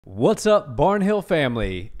What's up, Barnhill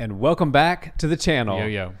family, and welcome back to the channel.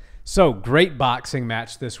 Yo. So, great boxing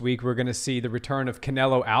match this week. We're going to see the return of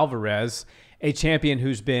Canelo Alvarez, a champion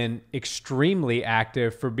who's been extremely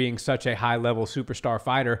active for being such a high-level superstar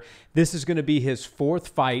fighter. This is going to be his fourth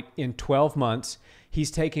fight in 12 months.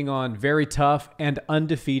 He's taking on very tough and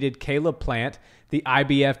undefeated Caleb Plant, the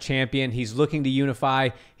IBF champion. He's looking to unify.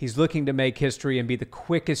 He's looking to make history and be the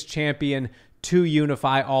quickest champion to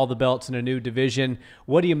unify all the belts in a new division.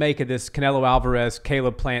 What do you make of this Canelo Alvarez,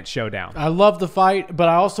 Caleb Plant showdown? I love the fight, but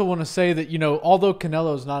I also want to say that, although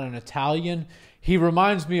Canelo is not an Italian, he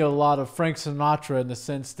reminds me a lot of Frank Sinatra in the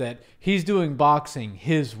sense that he's doing boxing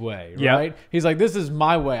his way, right? Yep. He's like, this is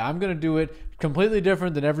my way. I'm going to do it completely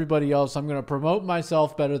different than everybody else. I'm going to promote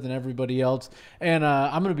myself better than everybody else. And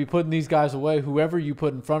I'm going to be putting these guys away. Whoever you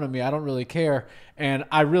put in front of me, I don't really care. And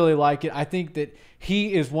I really like it. I think that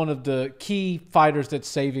he is one of the key fighters that's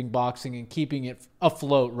saving boxing and keeping it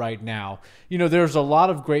afloat right now. There's a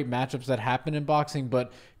lot of great matchups that happen in boxing,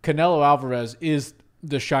 but Canelo Alvarez is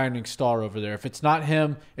the shining star over there. If it's not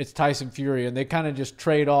him, it's Tyson Fury, and they kind of just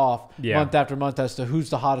trade off month after month as to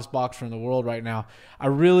who's the hottest boxer in the world right now. I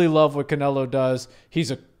really love what Canelo does.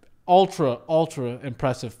 He's a ultra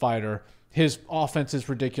impressive fighter. His offense is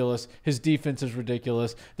ridiculous. His defense is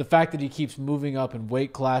ridiculous. The fact that he keeps moving up in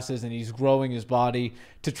weight classes and he's growing his body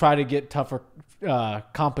to try to get tougher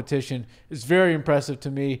competition is very impressive to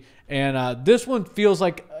me. And this one feels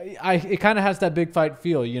like it kind of has that big fight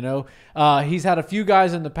feel, He's had a few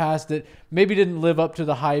guys in the past that maybe didn't live up to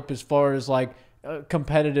the hype as far as like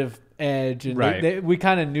competitive edge. And right. We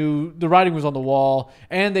kind of knew the writing was on the wall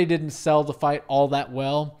and they didn't sell the fight all that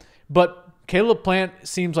well. But Caleb Plant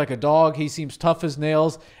seems like a dog. He seems tough as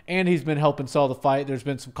nails, and he's been helping sell the fight. There's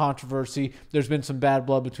been some controversy. There's been some bad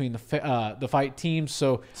blood between the fight teams.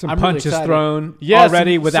 So some I'm punches really thrown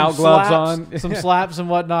already without gloves on. Some slaps and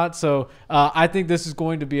whatnot. So I think this is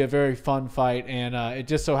going to be a very fun fight, and it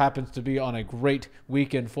just so happens to be on a great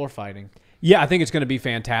weekend for fighting. Yeah, I think it's going to be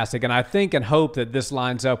fantastic, and I think and hope that this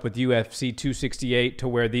lines up with UFC 268 to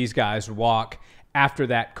where these guys walk after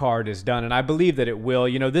that card is done, and I believe that it will.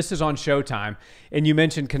 This is on Showtime, and you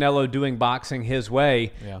mentioned Canelo doing boxing his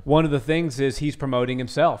way. Yeah. One of the things is he's promoting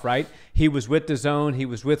himself, right? He was with DAZN, he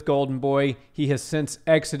was with Golden Boy. He has since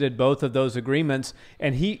exited both of those agreements,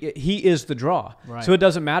 and he is the draw. Right. So it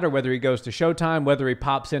doesn't matter whether he goes to Showtime, whether he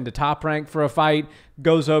pops into Top Rank for a fight,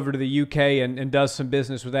 goes over to the UK and does some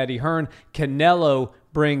business with Eddie Hearn. Canelo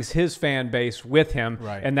brings his fan base with him,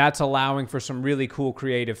 right. And that's allowing for some really cool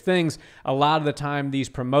creative things. A lot of the time, these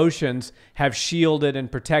promotions have shielded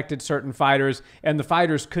and protected certain fighters, and the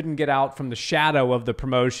fighters couldn't get out from the shadow of the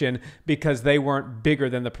promotion because they weren't bigger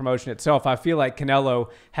than the promotion itself. I feel like Canelo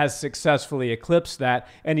has successfully eclipsed that,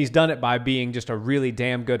 and he's done it by being just a really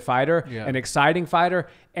damn good fighter, an exciting fighter,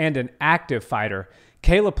 and an active fighter.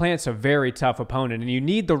 Caleb Plant's a very tough opponent, and you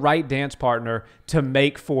need the right dance partner to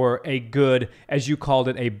make for a good, as you called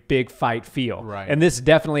it, a big fight feel. Right. And this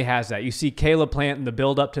definitely has that. You see Caleb Plant in the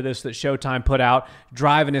build-up to this that Showtime put out,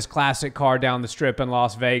 driving his classic car down the strip in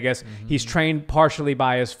Las Vegas. Mm-hmm. He's trained partially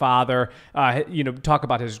by his father. Talk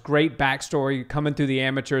about his great backstory coming through the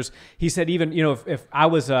amateurs. He said even, if I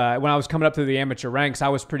was, when I was coming up through the amateur ranks, I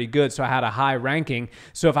was pretty good, so I had a high ranking.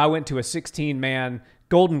 So if I went to a 16-man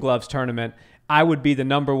Golden Gloves tournament, I would be the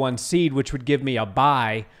 #1 seed, which would give me a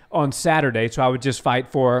bye on Saturday. So I would just fight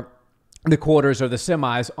for the quarters or the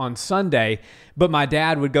semis on Sunday. But my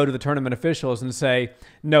dad would go to the tournament officials and say,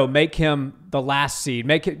 no, make him the last seed.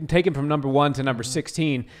 Take him from #1 to number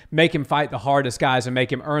 16. Make him fight the hardest guys and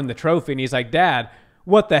make him earn the trophy. And he's like, Dad,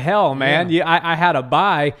 what the hell, man? Yeah. I had a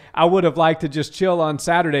bye. I would have liked to just chill on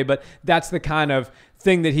Saturday. But that's the kind of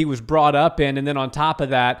thing that he was brought up in. And then on top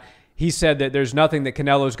of that, he said that there's nothing that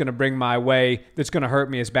Canelo is going to bring my way that's going to hurt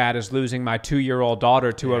me as bad as losing my 2-year-old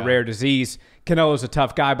daughter to a rare disease. Canelo's a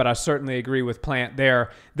tough guy, but I certainly agree with Plant there.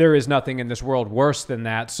 There is nothing in this world worse than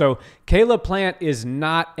that. So Caleb Plant is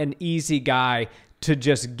not an easy guy to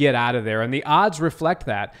just get out of there. And the odds reflect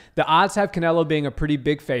that. The odds have Canelo being a pretty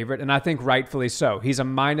big favorite, and I think rightfully so. He's a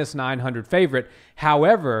 -900 favorite.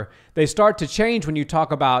 However, they start to change when you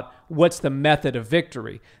talk about what's the method of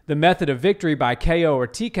victory. The method of victory by KO or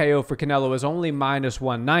TKO for Canelo is only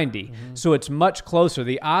 -190. Mm-hmm. So it's much closer.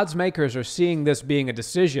 The odds makers are seeing this being a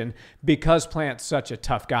decision because Plant's such a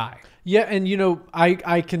tough guy. Yeah, and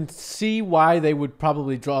I can see why they would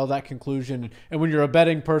probably draw that conclusion. And when you're a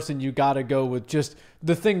betting person, you got to go with just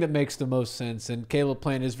the thing that makes the most sense. And Caleb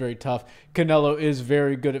Plant is very tough. Canelo is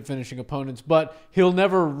very good at finishing opponents, but he'll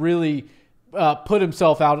never really put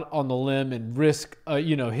himself out on the limb and risk,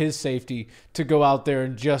 his safety to go out there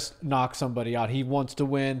and just knock somebody out. He wants to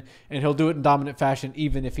win, and he'll do it in dominant fashion,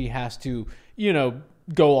 even if he has to,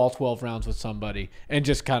 go all 12 rounds with somebody and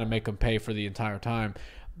just kind of make them pay for the entire time.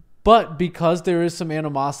 But because there is some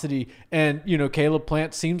animosity, and, Caleb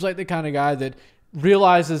Plant seems like the kind of guy that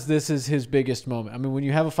realizes this is his biggest moment. I mean, when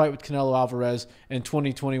you have a fight with Canelo Alvarez in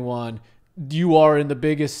 2021, you are in the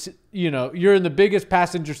biggest, you're in the biggest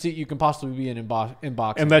passenger seat you can possibly be in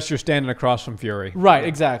boxing. Unless you're standing across from Fury. Right,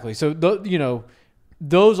 exactly. So,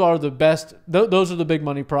 those are the best. Those are the big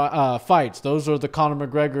money fights. Those are the Conor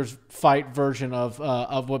McGregor's fight version of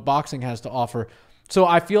what boxing has to offer. So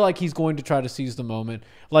I feel like he's going to try to seize the moment.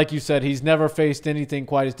 Like you said, he's never faced anything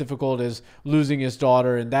quite as difficult as losing his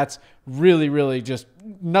daughter, and that's really, really just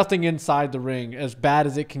nothing inside the ring, as bad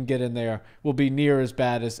as it can get in there, will be near as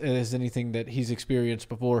bad as anything that he's experienced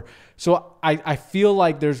before. So I feel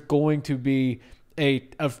like there's going to be a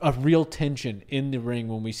real tension in the ring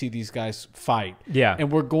when we see these guys fight. Yeah.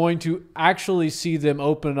 And we're going to actually see them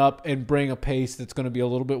open up and bring a pace that's going to be a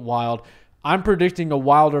little bit wild. I'm predicting a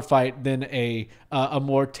wilder fight than a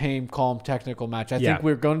more tame, calm, technical match. I think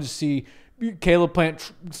we're going to see Caleb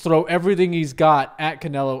Plant throw everything he's got at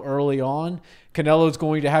Canelo early on. Canelo's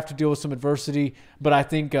going to have to deal with some adversity, but I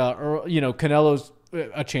think Canelo's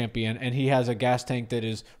a champion, and he has a gas tank that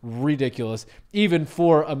is ridiculous, even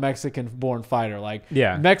for a Mexican-born fighter.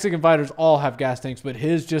 Mexican fighters all have gas tanks, but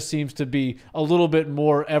his just seems to be a little bit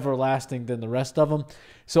more everlasting than the rest of them.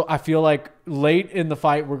 So I feel like late in the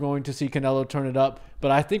fight, we're going to see Canelo turn it up,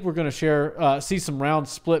 but I think we're going to see some rounds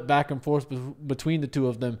split back and forth between the two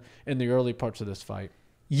of them in the early parts of this fight.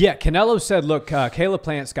 Yeah, Canelo said, look, Caleb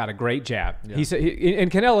Plant's got a great jab. Yeah. He said, and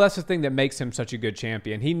Canelo, that's the thing that makes him such a good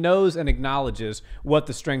champion. He knows and acknowledges what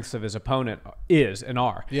the strengths of his opponent is and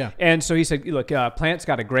are. Yeah. And so he said, look, Plant's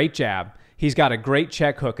got a great jab. He's got a great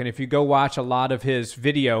check hook, and if you go watch a lot of his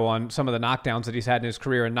video on some of the knockdowns that he's had in his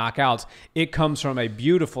career and knockouts, it comes from a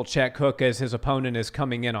beautiful check hook as his opponent is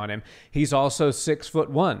coming in on him. He's also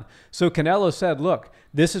 6'1". So Canelo said, look,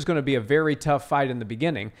 this is going to be a very tough fight in the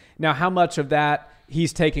beginning. Now, how much of that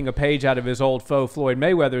he's taking a page out of his old foe Floyd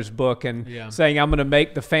Mayweather's book and saying, I'm going to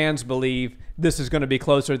make the fans believe this is going to be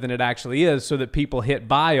closer than it actually is so that people hit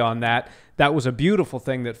buy on that. That was a beautiful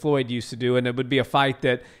thing that Floyd used to do, and it would be a fight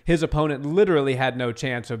that his opponent literally had no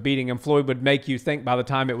chance of beating him. Floyd would make you think by the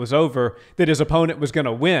time it was over that his opponent was going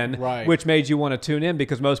to win, which made you want to tune in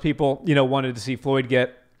because most people, wanted to see Floyd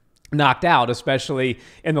get knocked out, especially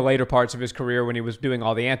in the later parts of his career when he was doing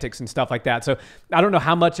all the antics and stuff like that. So I don't know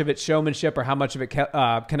how much of it's showmanship or how much of it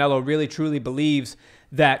Canelo really truly believes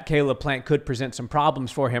that Caleb Plant could present some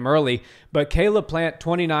problems for him early. But Caleb Plant,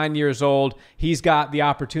 29 years old, he's got the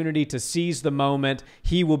opportunity to seize the moment.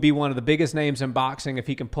 He will be one of the biggest names in boxing if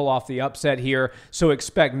he can pull off the upset here. So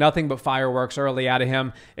expect nothing but fireworks early out of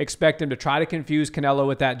him. Expect him to try to confuse Canelo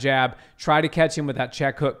with that jab, try to catch him with that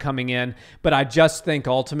check hook coming in. But I just think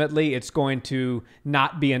ultimately it's going to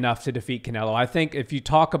not be enough to defeat Canelo. I think if you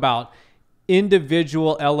talk about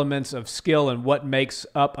individual elements of skill and what makes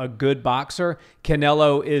up a good boxer,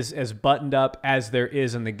 Canelo is as buttoned up as there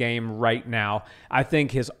is in the game right now. I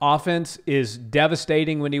think his offense is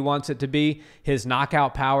devastating when he wants it to be. His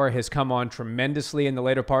knockout power has come on tremendously in the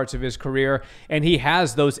later parts of his career, and he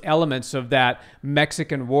has those elements of that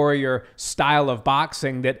Mexican warrior style of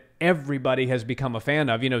boxing that everybody has become a fan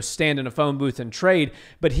of, stand in a phone booth and trade,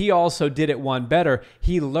 but he also did it one better.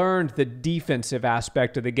 He learned the defensive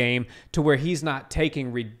aspect of the game to where he's not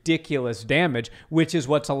taking ridiculous damage, which is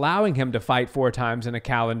what's allowing him to fight 4 times in a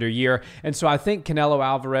calendar year. And so I think Canelo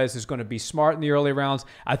Alvarez is going to be smart in the early rounds.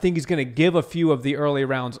 I think he's going to give a few of the early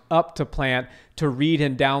rounds up to Plant to read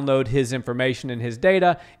and download his information and his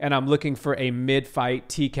data, and I'm looking for a mid-fight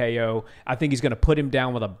TKO. I think he's going to put him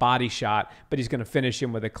down with a body shot, but he's going to finish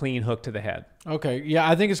him with a clean hook to the head. Okay, yeah,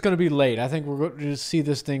 I think it's going to be late. I think we're going to see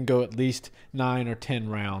this thing go at least 9 or 10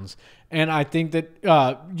 rounds. And I think that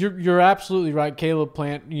you're absolutely right. Caleb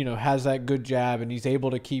Plant, has that good jab, and he's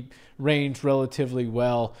able to keep range relatively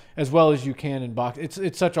well as you can in boxing.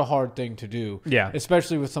 It's such a hard thing to do,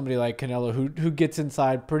 especially with somebody like Canelo who gets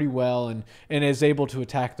inside pretty well and is able to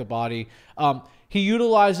attack the body. He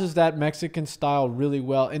utilizes that Mexican style really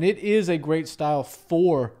well, and it is a great style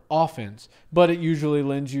for offense, but it usually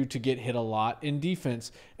lends you to get hit a lot in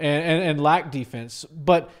defense and lack defense.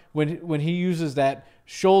 But when he uses that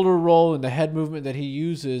shoulder roll and the head movement that he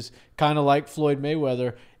uses, kind of like Floyd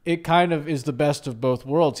Mayweather, it kind of is the best of both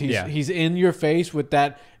worlds. He's in your face with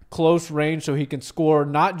that close range so he can score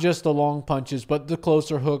not just the long punches, but the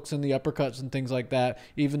closer hooks and the uppercuts and things like that,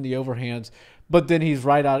 even the overhands. But then he's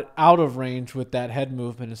right out of range with that head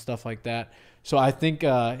movement and stuff like that. So I think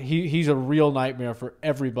he's a real nightmare for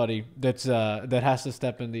everybody that has to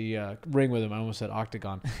step in the ring with him. I almost said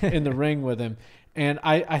octagon. In the ring with him. And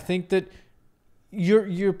I think that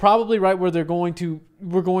you're probably right where we're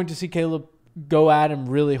going to see Caleb go at him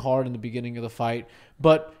really hard in the beginning of the fight.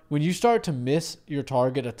 But when you start to miss your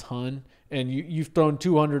target a ton and you've thrown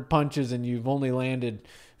 200 punches and you've only landed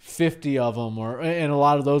 50 of them, and a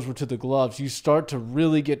lot of those were to the gloves, you start to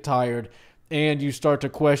really get tired and you start to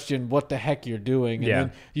question what the heck you're doing. And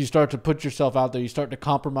then you start to put yourself out there. You start to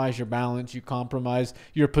compromise your balance. You compromise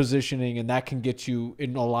your positioning, and that can get you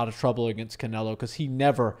in a lot of trouble against Canelo because he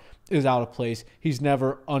never is out of place. He's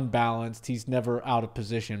never unbalanced. He's never out of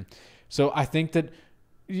position. So I think that,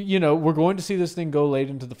 we're going to see this thing go late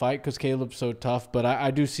into the fight because Caleb's so tough, but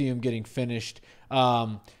I do see him getting finished.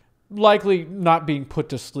 Likely not being put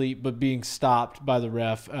to sleep, but being stopped by the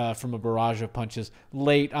ref from a barrage of punches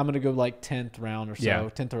late. I'm going to go like 10th round or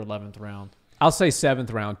so, 10th or 11th round. I'll say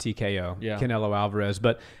 7th round TKO, Canelo Alvarez.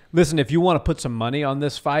 But listen, if you want to put some money on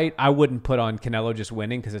this fight, I wouldn't put on Canelo just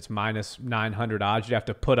winning because it's minus 900 odds. You'd have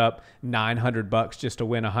to put up $900 just to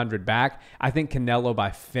win 100 back. I think Canelo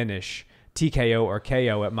by finish, TKO or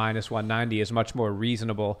KO at minus 190 is much more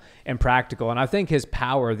reasonable and practical. And I think his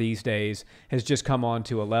power these days has just come on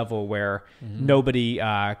to a level where nobody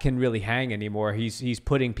can really hang anymore. He's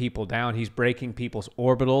putting people down. He's breaking people's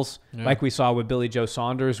orbitals, like we saw with Billy Joe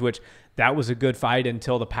Saunders, which that was a good fight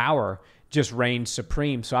until the power just reigned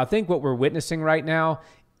supreme. So I think what we're witnessing right now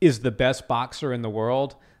is the best boxer in the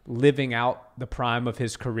world living out the prime of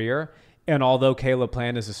his career. And although Caleb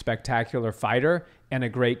Plant is a spectacular fighter and a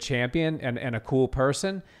great champion and a cool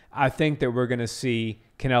person, I think that we're going to see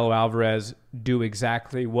Canelo Alvarez do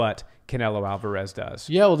exactly what Canelo Alvarez does.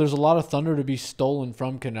 Yeah, well, there's a lot of thunder to be stolen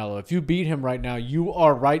from Canelo. If you beat him right now, you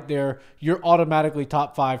are right there. You're automatically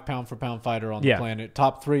top 5 pound-for-pound fighter on the planet.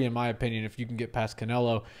 Top 3, in my opinion, if you can get past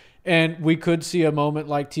Canelo. And we could see a moment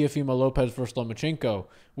like Teofimo Lopez versus Lomachenko,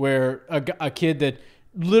 where a kid that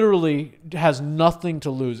literally has nothing to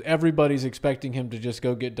lose. Everybody's expecting him to just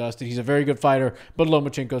go get dusted. He's a very good fighter, but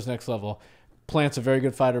Lomachenko's next level. Plant's a very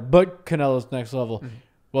good fighter, but Canelo's next level.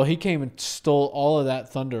 Well, he came and stole all of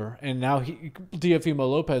that thunder, and now Teofimo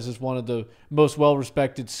Lopez is one of the most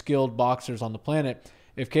well-respected, skilled boxers on the planet.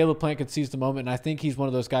 If Caleb Plant can seize the moment, and I think he's one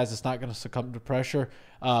of those guys that's not going to succumb to pressure,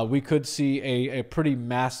 we could see a pretty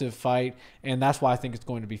massive fight, and that's why I think it's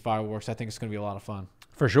going to be fireworks. I think it's going to be a lot of fun.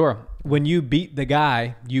 For sure. When you beat the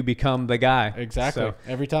guy, you become the guy. Exactly. So,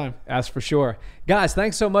 every time. That's for sure. Guys,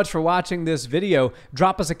 thanks so much for watching this video.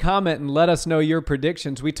 Drop us a comment and let us know your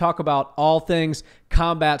predictions. We talk about all things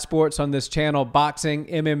combat sports on this channel, boxing,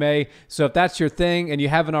 MMA. So if that's your thing and you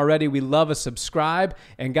haven't already, we love a subscribe.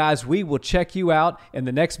 And guys, we will check you out in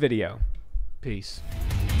the next video. Peace.